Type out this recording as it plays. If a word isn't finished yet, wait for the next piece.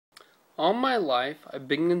All my life, I've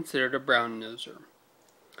been considered a brown-noser.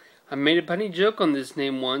 I made a funny joke on this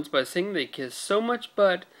name once by saying they kissed so much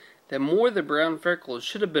butt that more of the brown freckles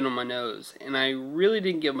should have been on my nose, and I really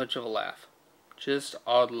didn't get much of a laugh. Just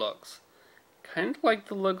odd looks. Kind of like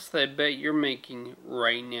the looks that I bet you're making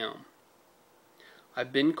right now.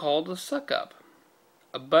 I've been called a suck-up,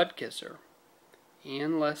 a butt kisser,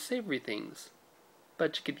 and less savory things,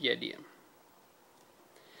 but you get the idea.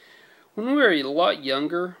 When we were a lot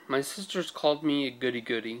younger, my sisters called me a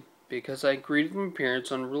goody-goody because I agreed with my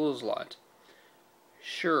parents on rules a lot.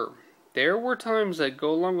 Sure, there were times I'd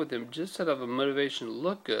go along with them just out of a motivation to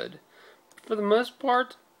look good, but for the most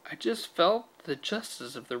part, I just felt the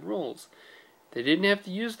justice of the rules. They didn't have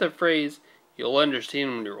to use the phrase, "you'll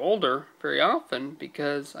understand when you're older," very often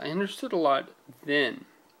because I understood a lot then.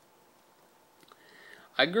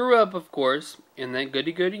 I grew up, of course, and that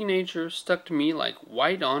goody-goody nature stuck to me like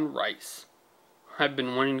white on rice. I've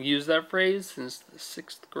been wanting to use that phrase since the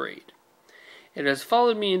 6th grade. It has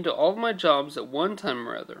followed me into all of my jobs at one time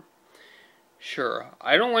or other. Sure,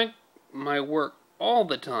 I don't like my work all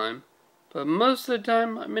the time, but most of the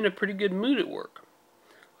time I'm in a pretty good mood at work.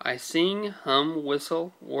 I sing, hum,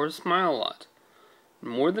 whistle, or smile a lot. On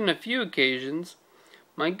more than a few occasions,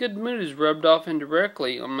 my good mood is rubbed off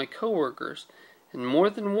indirectly on my coworkers, and more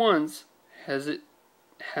than once has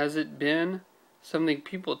it been something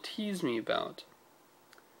people tease me about.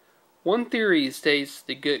 One theory states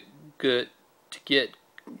that to get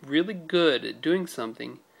really good at doing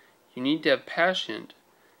something, you need to have passion.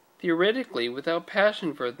 Theoretically, without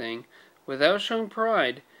passion for a thing, without showing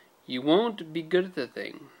pride, you won't be good at the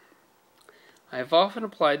thing. I have often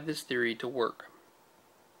applied this theory to work.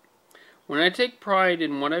 When I take pride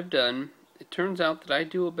in what I've done, it turns out that I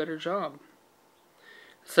do a better job.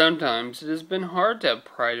 Sometimes it has been hard to have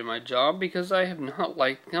pride in my job because I have not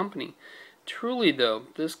liked the company. Truly, though,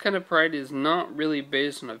 this kind of pride is not really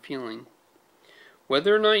based on a feeling.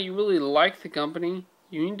 Whether or not you really like the company,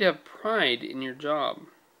 you need to have pride in your job.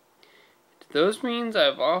 To those means, I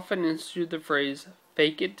have often instituted the phrase,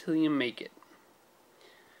 "fake it till you make it."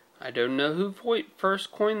 I don't know who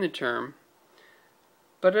first coined the term,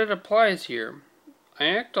 but it applies here. I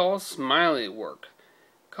act all smiley at work.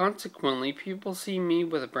 Consequently, people see me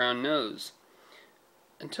with a brown nose.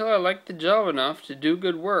 Until I like the job enough to do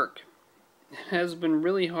good work. It has been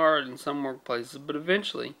really hard in some workplaces, but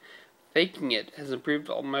eventually, faking it has improved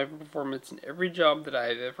all my performance in every job that I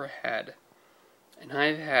have ever had. And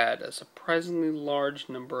I've had a surprisingly large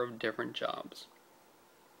number of different jobs.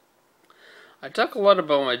 I talk a lot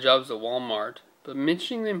about my jobs at Walmart, but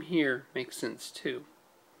mentioning them here makes sense too.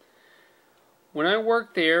 When I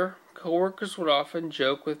worked there, coworkers would often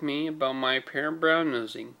joke with me about my apparent brown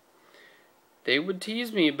nosing. They would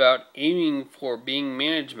tease me about aiming for being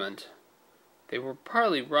management. They were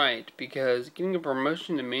partly right, because getting a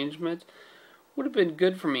promotion to management would have been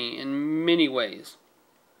good for me in many ways.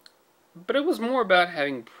 But it was more about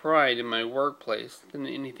having pride in my workplace than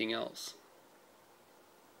anything else.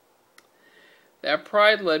 That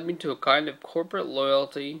pride led me to a kind of corporate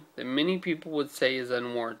loyalty that many people would say is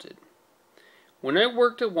unwarranted. When I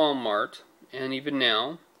worked at Walmart, and even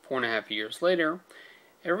now, 4.5 years later,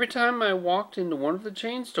 every time I walked into one of the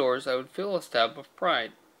chain stores, I would feel a stab of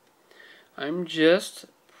pride. I'm just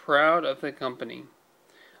proud of the company.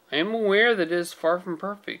 I am aware that it is far from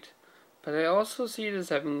perfect, but I also see it as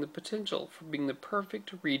having the potential for being the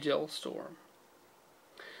perfect retail store.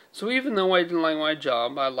 So even though I didn't like my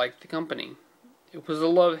job, I liked the company. It was a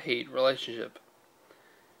love-hate relationship.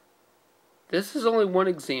 This is only one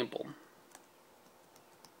example.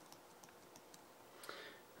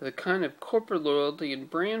 The kind of corporate loyalty and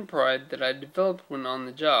brand pride that I developed when on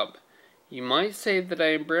the job. You might say that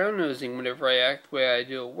I am brown-nosing whenever I act the way I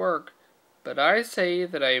do at work, but I say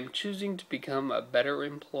that I am choosing to become a better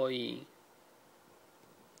employee.